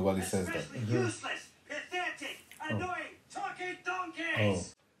sad though while he says that. Especially useless, pathetic, annoying, talking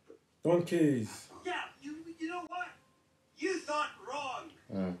donkeys. Donkeys. Yeah, you know what? You thought wrong.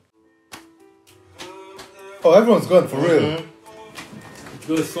 Oh, everyone's gone for real.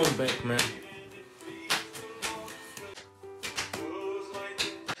 Do a song back, man.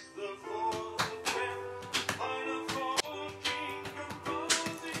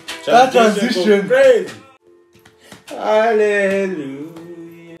 That transition. go crazy.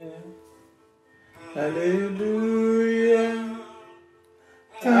 Hallelujah. Hallelujah.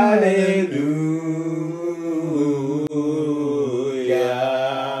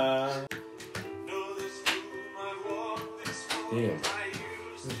 Hallelujah. Damn.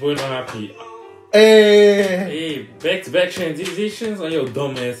 This boy not happy. Hey. Hey, back-to-back transitions on your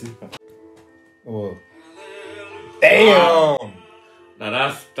dumb asses. Oh. Damn. Now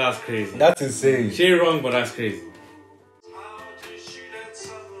that's crazy. That's insane. She ain't wrong, but that's crazy.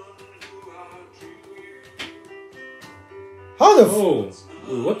 How the Oh,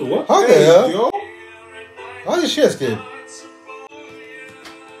 wait, what the what? How the hell? Yo. How did she escape?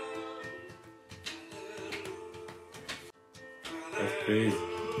 That's crazy.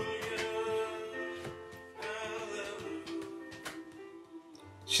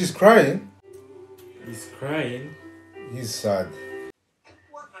 She's crying. He's crying. He's sad.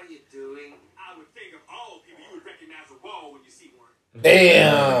 What are you doing? I would think of all people you would recognize a wall when you see one.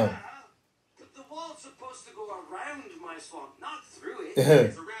 Damn. The wall's supposed to go around my swamp, not through it.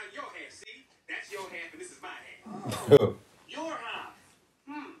 It's around your half, see? That's your half and this is my half. Your half.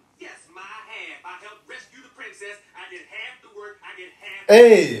 Yes, my half. I helped rescue the princess. I did half the work. I did half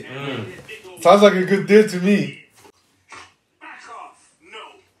Hey. and I did big old Sounds like a good deal to me. Back off.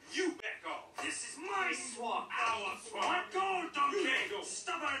 No, you back off. This is my swamp. Our swamp. Let go, donkey.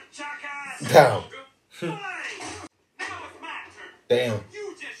 Stubborn jackass. Damn. Fine. Now it's my turn. Damn.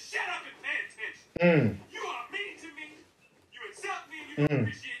 You You are mean to me. You insult me. You don't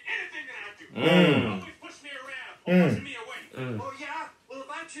appreciate anything that I do. You always push me around or push me away. Oh, yeah? Well, if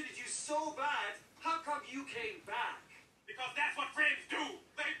I treated you so bad, how come you came back? Because that's what friends do.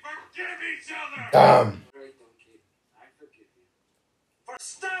 They forgive each other. Damn. Right, don't keep. I forgive you. For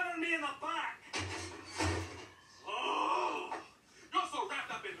stabbing me in the back. Oh, you're so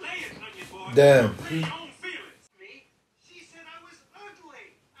wrapped up in laying, onion boy. Damn. You don't feel it. Me? She said I was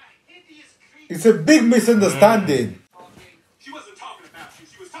ugly. A hideous creature. It's a big misunderstanding. She wasn't talking about you.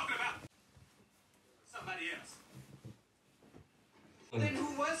 She was talking about somebody else. Then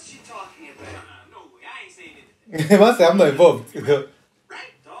who was she talking about? No way. I ain't saying anything. Must say I'm not involved.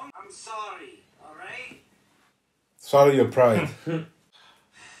 Right, dog? I'm sorry, alright? Swallow your pride. I'm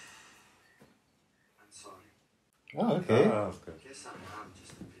sorry. Oh, okay. Guess I'm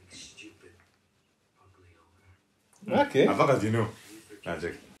just a big, stupid, ugly ogre. Okay. As long as you know.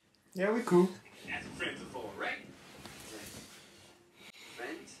 Magic. Yeah, we cool. That's what friends are for, right?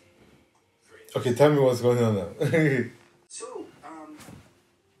 Friends? Okay, tell me what's going on now. So,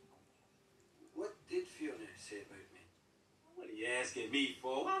 what did Fiona say about me? What are you asking me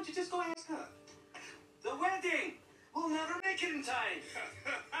for? Why don't you just go ask her? The wedding! We'll never make it in time!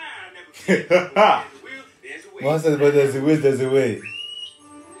 I never forget. There's a will, there's a way. Once said, but there's a way, there's a way.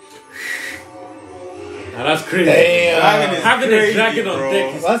 Now that's crazy. Damn. Having a dragon on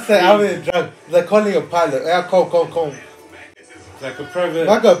deck is Once said, I'm in a drug. It's like calling a pilot. Yeah, come. It's like a private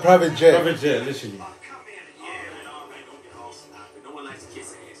I got a private jet. literally. Come in. Yeah, all right, don't get all sloppy. No one likes to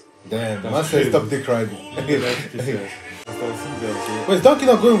kiss ass. Damn, man said stop dick riding. Yeah. Wait, is Donkey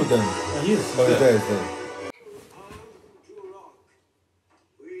not going with them? He is. Oh, he's there.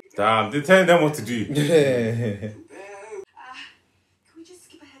 Damn, they're telling them what to do. Yeah. Can we just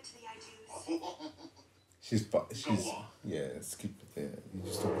skip ahead to the I-dos? She's, yeah, skip it there. You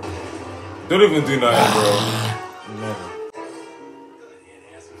just don't. Don't even do nothing, bro. Never.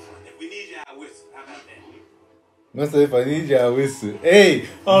 If we need you, I whistle. How about that? Master, if I need you, I whistle. Hey,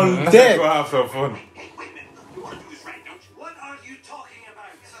 on Let's deck. go have some fun. Hey, wait a minute. You want to do this right, don't you? What are you talking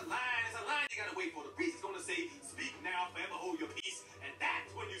about? It's a line. It's a line you gotta wait for. The priest is gonna say, "Speak now, forever hold your peace," and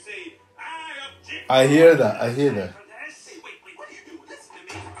that's when you say, "I object." I hear that. Hey, wait. What are you doing? Listen to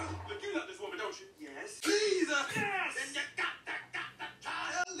me. Look, you love this woman, don't you? Yes. Please, yes. Then you got to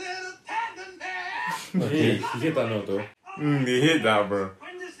try a little tenderness. Hey, you hit that note though. They hate that, bro.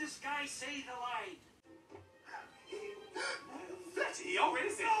 When does this guy say the line? He already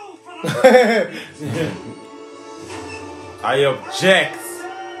said. Oh, for the I object.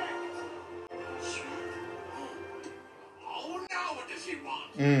 Oh, now what does he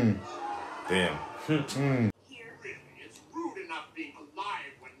want? Damn. Here. It's rude enough being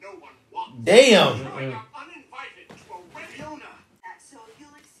alive when no one wants. Damn. Showing up uninvited to a wedding. Fiona. So if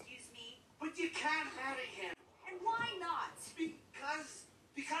you'll excuse me. But you can't marry him. And why not?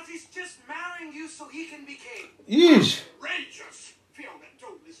 Because he's just marrying you so he can be king. Yeesh. Outrageous. Fiona,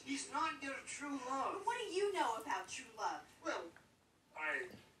 don't listen. He's not your true love. But what do you know about true love? Well,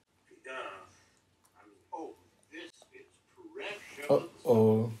 oh, this is precious.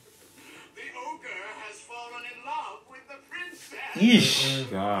 Uh-oh. The ogre has fallen in love with the princess. Yeesh.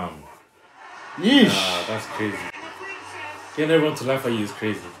 Damn. Yeesh. Ah, that's crazy. The princess. Getting everyone to laugh at you is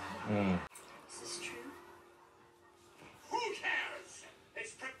crazy. Is this true? Who cares?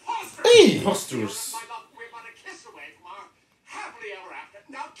 It's preposterous. Hey. Preposterous. My love, we're about a kiss away from our happily ever after.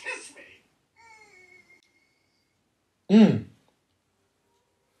 Now kiss me.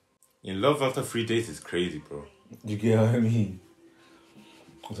 In love after 3 days is crazy, bro. You get what I mean?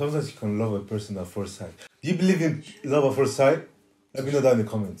 Sometimes you can love a person at first sight. Do you believe in love at first sight? Let me know that in the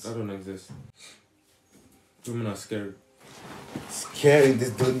comments. That don't exist. Women are scary. Scary in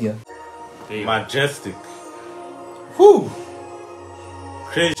this dunya. Majestic. Whew.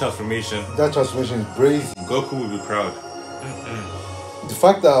 Crazy transformation. That transformation is crazy. Goku will be proud. The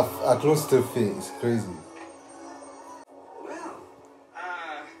fact that our clothes still fit is crazy. Well,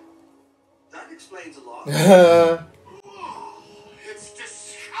 that explains a lot. Oh, it's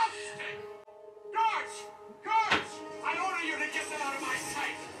disgusting. Guards! Guards! I order you to get them out of my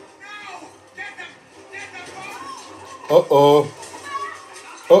sight. No! Get them! Get them! Uh-oh.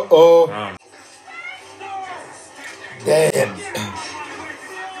 Uh-oh. Damn. Damn.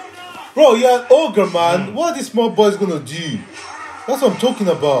 Bro, you're an ogre, man. What are these small boys gonna do? That's what I'm talking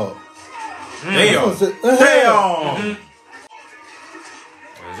about. Damn. Damn. Damn.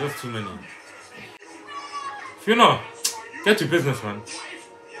 There's just too many. Fiona, get to business, man.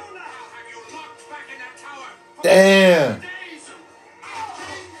 Fiona, have you locked back in that tower? For Damn. days? I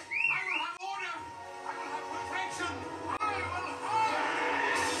will have order. I will have protection. I will have...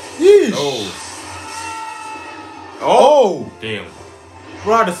 Yeesh. Oh. Damn.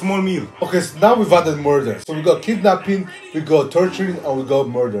 Bro, the small meal. Okay, so now we've added murder. So we got kidnapping, we got torturing, and we got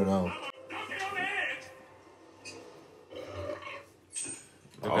murder now.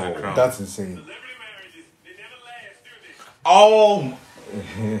 Look at the crown. That's insane. Oh,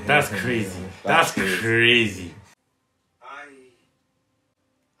 That's crazy. That's crazy. I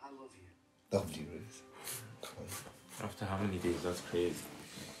love you. Lovely, Riz. After how many days? That's crazy.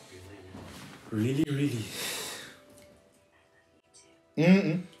 Really, really.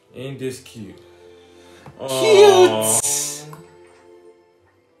 Ain't this cute? Cute!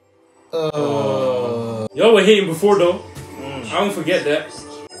 Y'all were hating before though. I don't forget that.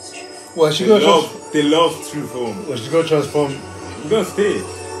 Well, she gonna they love true form. well, she gonna transform We're gonna stay.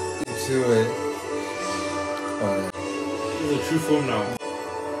 into a. This is a true form now.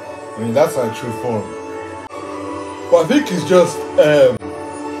 I mean, that's her true form. But I think it's just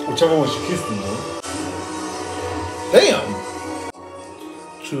whichever one she kissed him, though. Damn!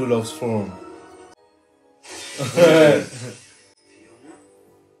 True love's form. But I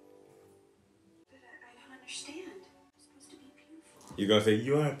don't understand. I'm supposed to be beautiful. You're gonna say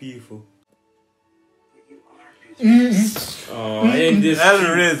you are beautiful. Oh, ain't this That's cute?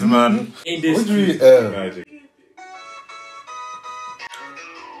 Riz, man. Ain't this What do cute? we, Magic.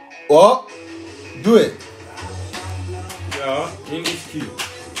 what? Do it. Yeah, ain't this cute?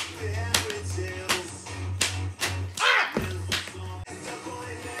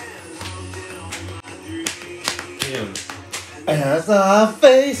 Damn. As our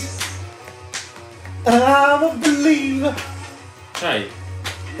face, I'm a believer. Hi.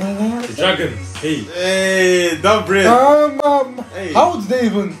 The dragon. Hey. Hey, that Riz. Hey. How did they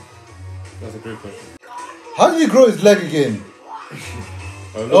even? That's a great question. How did he grow his leg again?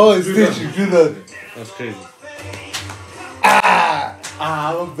 Oh, it's Stitch. You do that. That's crazy.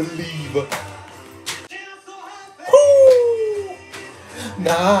 I'm a believer. Woo!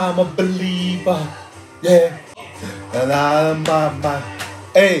 Now I'm a believer. Yeah. And I'm my.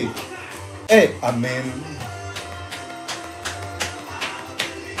 Hey. Hey, I mean.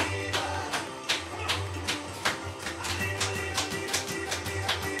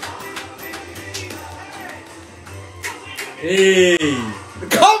 Hey.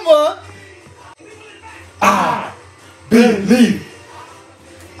 Come on. I believe.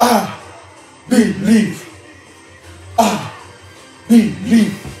 I believe. I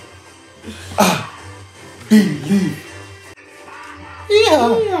believe. I believe.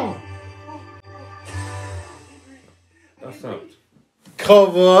 Yeah. That's up. Come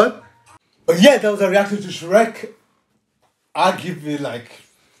on. But yeah, that was a reaction to Shrek. I'll give it like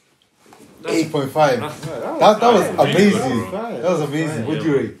 8.5. That was amazing. That was amazing. What do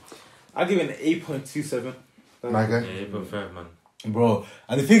you rate? I'll give it an 8.27. Micah? Yeah, 8.5, man. Bro,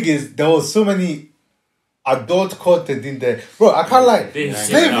 and the thing is, there was so many adult content in there. Bro, I can't lie. They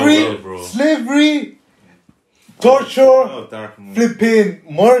Slavery, well, bro. slavery, torture, Oh, dark moon. flipping,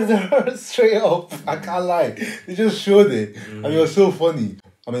 murder, straight up. I can't lie. They just showed it. I mean, it was so funny.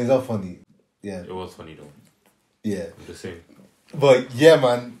 I mean, it's not funny. Yeah, It was funny though. yeah. I'm just saying. But yeah,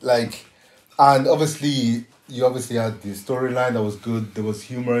 man, like, and obviously, you obviously had the storyline that was good. There was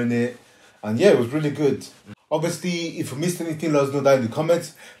humor in it. And yeah, it was really good. Obviously, if you missed anything, let us know down in the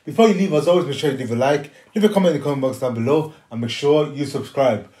comments. Before you leave, as always, make sure you leave a like, leave a comment in the comment box down below, and make sure you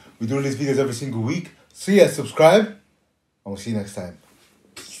subscribe. We do these videos every single week. So yeah, subscribe, and we'll see you next time.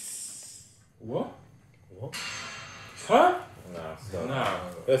 What? Huh? Nah, stop. Nah.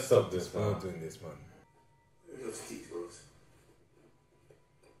 Let's stop this, We're man. not doing this, man.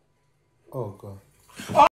 Oh, God.